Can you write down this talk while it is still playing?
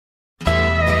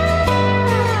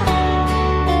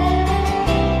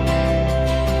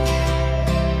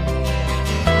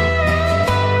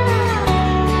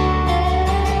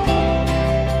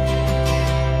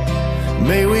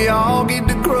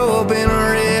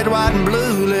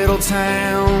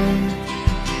town.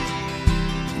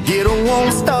 Get a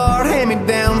won't-start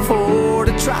hand-me-down Ford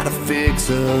to try to fix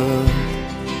up.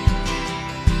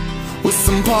 With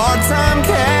some part-time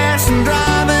cash and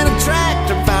driving a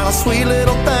tractor, found a sweet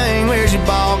little thing. Wears your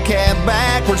ball cap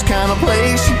backwards, kind of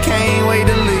place you can't wait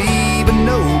to leave, but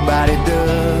nobody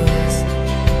does,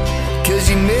 'cause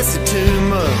you miss it too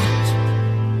much.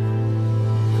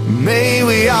 May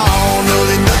we all know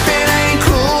that nothing ain't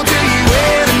cool till you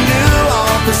ever knew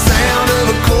off the sound of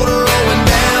a quarter rolling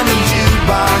down the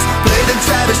jukebox. Play the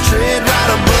Travis tread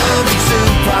right above the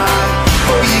two-pipe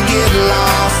before you get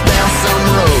lost down some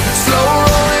road. Slow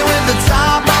rolling with the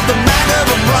top off the back of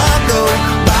a Bronco.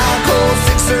 Buy a cold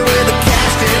sixer with a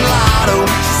cashed-in lotto.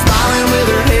 She's smiling with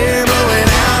her hair blowing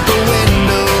out the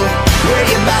window. Where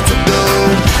you about to go?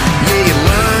 Yeah, you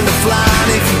learn to fly,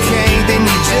 and if you can't, then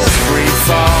you just free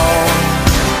fall.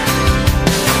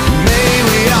 May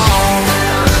we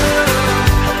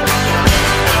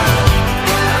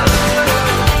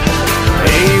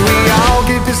all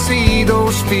get to see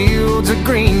those fields of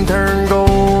green turn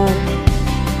gold.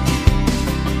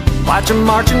 Watch a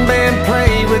marching band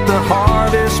play with the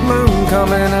harvest moon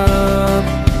coming up.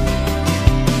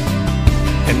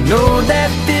 And know that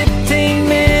 15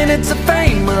 minutes of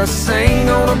fame us ain't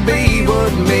gonna be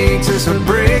what makes us or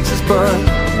breaks us, but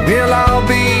we'll all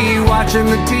be watching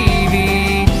the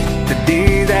TV the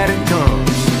day that it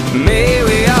comes. May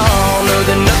we all know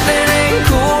that nothing ain't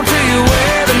cool till you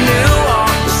wear the new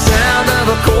off the sound of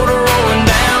a quarter rolling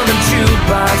down the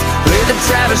jukebox. Play the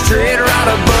Travis tread right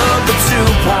above the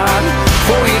two-pipe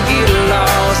before you get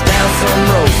lost down some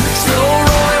road. Slow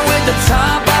rolling with the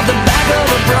top off the back of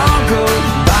a Bronco.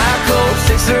 Buy a cold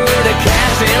sixer with a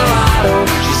cash-in lotto.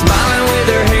 She's smiling with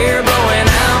her hair blowing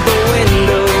out the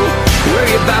window. Where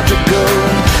you about to go?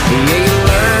 Yeah, you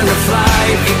learn to fly.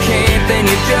 If you can't, then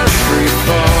you just free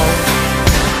fall.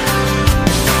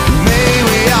 May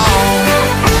we all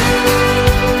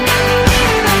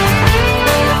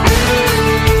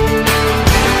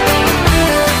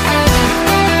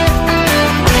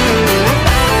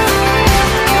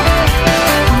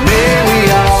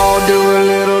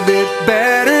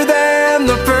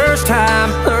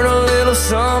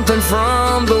something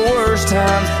from the worst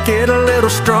times, get a little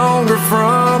stronger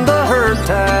from the hurt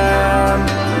time.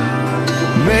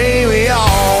 May we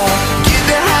all get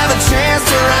to have a chance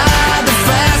to ride the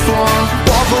fast one,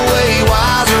 walk away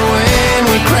wiser when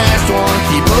we crashed one.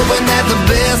 Keep hoping that the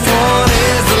best one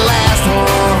is the last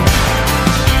one.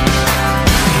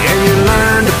 Yeah, you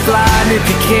learn to fly, and if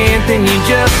you can't, then you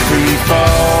just free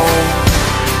fall.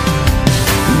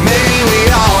 May we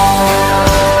all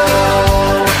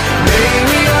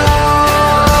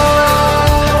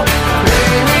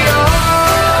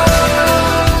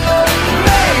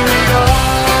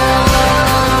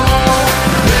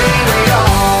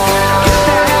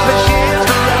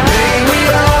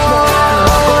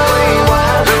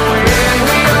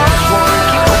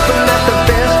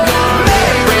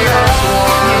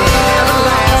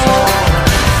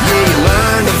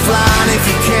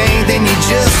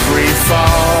just free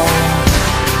fall.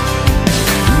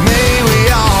 May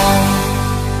we all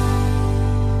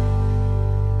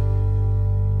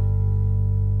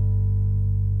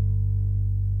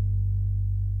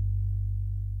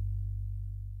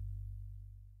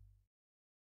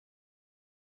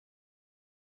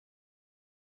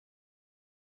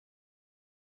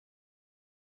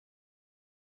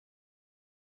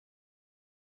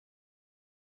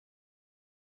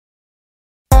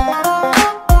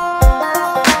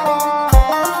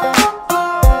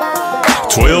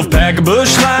pack of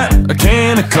Busch Light, a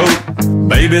can of Coke,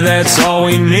 baby, that's all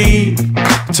we need.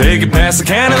 Take it past the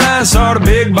county line, start a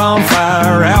big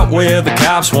bonfire out where the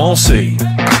cops won't see.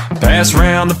 Pass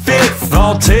around the fifth,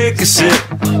 I'll take a sip,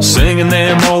 singing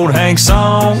them old Hank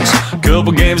songs.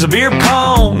 Couple games of beer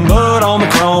pong, but on the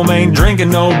chrome, ain't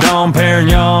drinking no Dom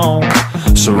Perignon.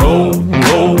 So roll,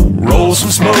 roll, roll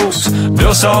some smokes,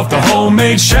 dust off the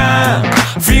homemade shine.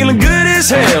 Feeling good as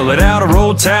hell, let out a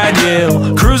roll tide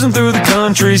yell, cruising through the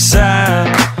countryside.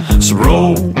 So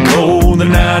roll, roll the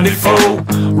 94,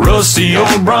 rusty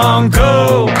old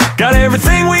Bronco. Got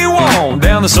everything we want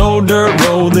down this old dirt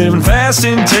road, living fast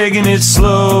and taking it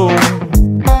slow.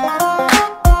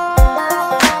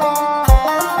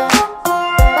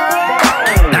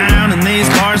 Down in these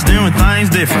cars doing things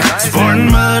different,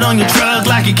 sporting mud on your truck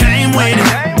like you came waiting.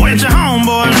 With your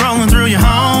homeboys rolling through your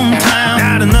hometown,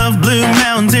 got enough Blue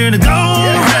Mountains here to go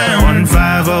around.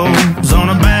 150's on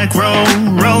a back road,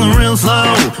 rolling real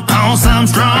slow on some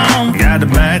strong. Got the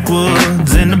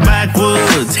backwoods in the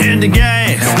backwoods, hit the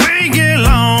gas, we get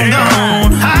long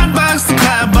gone. Hot box to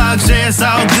cloud box, yeah, it's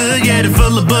all good. Yeah, they're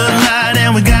full of Bud Light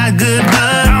and we got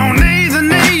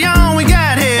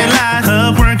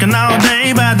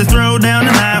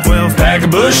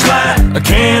Busch Light, a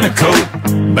can of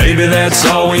Coke, baby, that's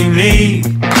all we need.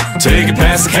 Take it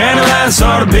past the county line,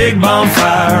 start a big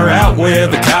bonfire out where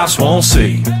the cops won't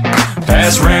see.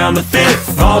 Pass around the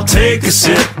fifth, I'll take a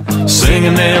sip,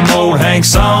 singing them old Hank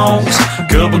songs.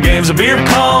 Couple games of beer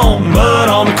pong, mud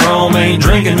on the chrome, ain't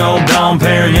drinking no Dom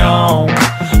Perignon.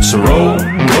 So roll,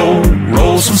 roll,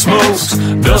 roll some smokes,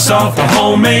 dust off the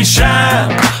homemade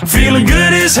shine. Feeling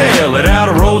good as hell, let out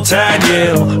a roll tide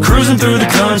yell, cruising through the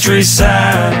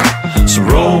countryside. So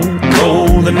roll,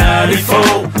 roll the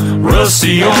 94,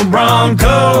 rusty old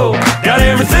Bronco. Got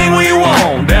everything we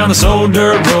want down this old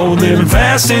dirt road, living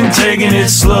fast and taking it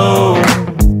slow.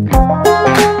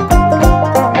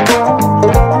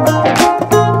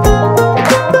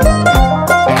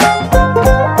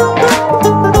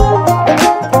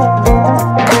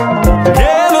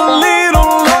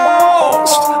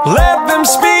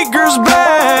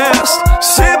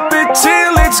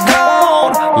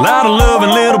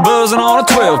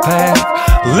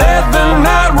 Let the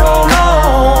night roll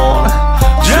on,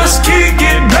 just kick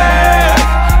it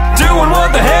back, doing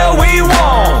what the hell we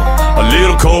want. A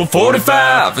little cold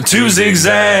 45 and 2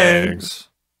 zigzags,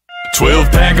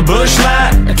 12-pack of Busch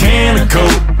Light, a can of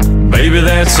Coke, baby,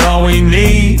 that's all we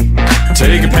need.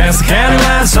 Take it past the county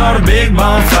line, start a big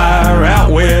bonfire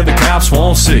out where the cops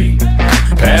won't see.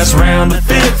 Pass around the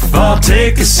fifth, I'll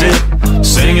take a sip,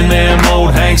 singing them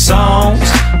old Hank songs.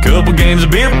 Couple games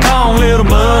of beer pong, little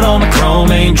mud on the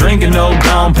chrome, ain't drinking no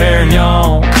Dom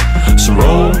Perignon. So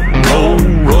roll, roll,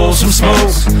 roll some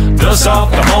smokes, dust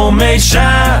off the homemade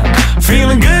shine.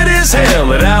 Feeling good as hell,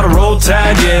 let out a roll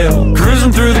tide yell,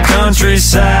 cruising through the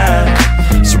countryside.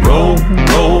 So roll,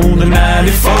 roll the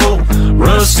 94,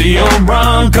 rusty old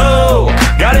Bronco.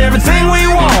 Got everything we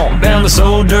want down this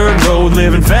old dirt road,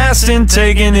 living fast and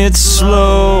taking it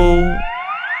slow.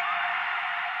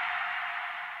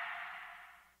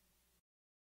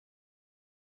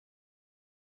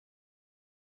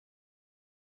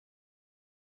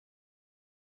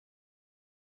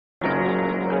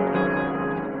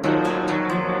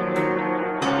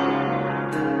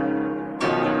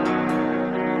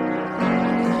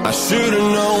 I should've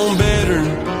known better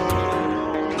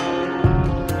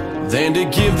than to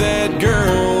give that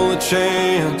girl a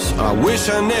chance. I wish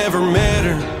I never met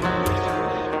her,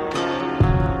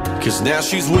 'cause now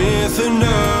she's with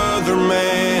another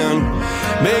man.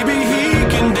 Maybe he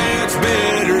can dance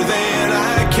better than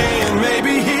I can.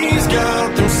 Maybe he's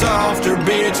got them softer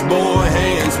bitch boy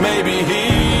hands. Maybe he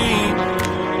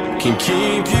can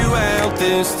keep you out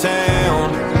this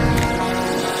town.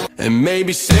 And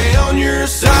maybe stay on your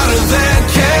side of that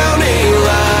county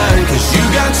line, 'cause you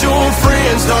got your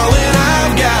friends, darling,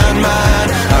 I've got mine.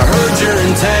 I heard you're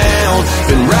in town,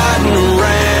 been riding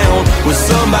around with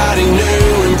somebody new.